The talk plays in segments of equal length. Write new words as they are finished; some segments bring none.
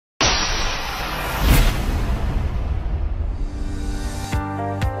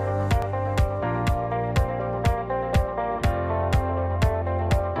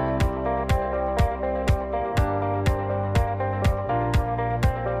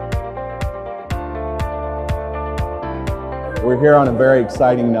We're here on a very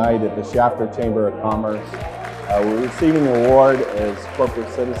exciting night at the Shafter Chamber of Commerce. We're receiving the award as Corporate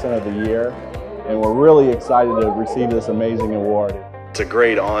Citizen of the Year, and we're really excited to receive this amazing award. It's a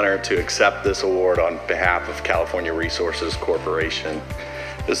great honor to accept this award on behalf of California Resources Corporation.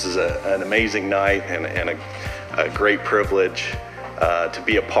 This is an amazing night and a great privilege to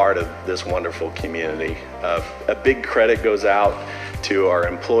be a part of this wonderful community. A big credit goes out to our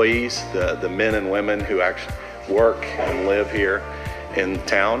employees, the men and women who actually work and live here in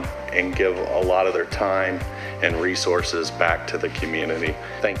town and give a lot of their time and resources back to the community.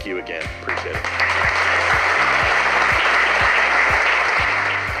 Thank you again, appreciate it.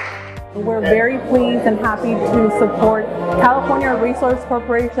 We're very pleased and happy to support California Resources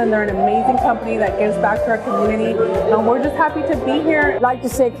Corporation. They're an amazing company that gives back to our community, and we're just happy to be here. I'd like to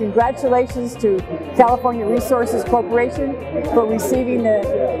say congratulations to California Resources Corporation for receiving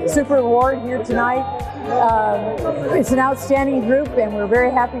the Super Award here tonight. It's an outstanding group, and we're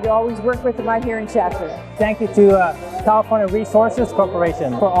very happy to always work with them right here in Shafter. Thank you to California Resources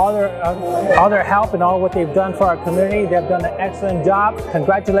Corporation for all their help and all what they've done for our community. They've done an excellent job.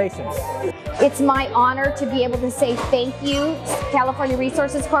 Congratulations. It's my honor to be able to say thank you, California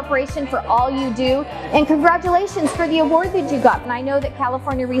Resources Corporation, for all you do, and congratulations for the award that you got. And I know that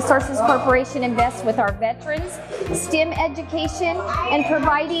California Resources Corporation invests with our veterans, STEM education, and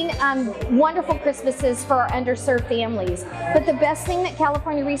providing wonderful Christmases for our underserved families. But the best thing that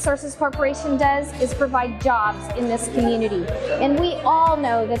California Resources Corporation does is provide jobs in this community. And we all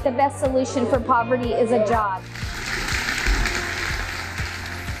know that the best solution for poverty is a job.